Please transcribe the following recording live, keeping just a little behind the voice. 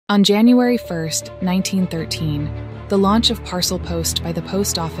On January 1st, 1913, the launch of parcel post by the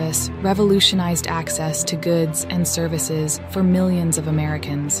post office revolutionized access to goods and services for millions of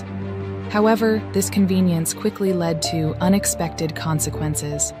Americans. However, this convenience quickly led to unexpected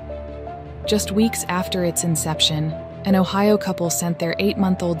consequences. Just weeks after its inception, an Ohio couple sent their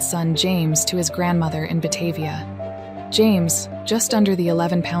 8-month-old son James to his grandmother in Batavia. James, just under the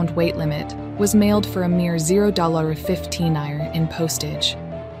 11-pound weight limit, was mailed for a mere $0.15 in postage.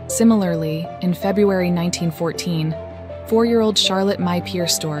 Similarly, in February 1914, 4-year-old Charlotte Mai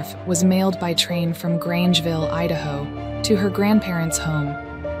Piersdorf was mailed by train from Grangeville, Idaho, to her grandparents' home,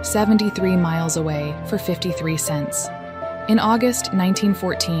 73 miles away, for 53 cents. In August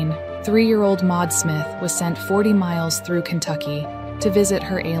 1914, 3-year-old Maud Smith was sent 40 miles through Kentucky to visit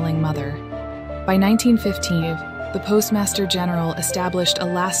her ailing mother. By 1915, the Postmaster General established a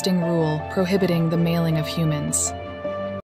lasting rule prohibiting the mailing of humans.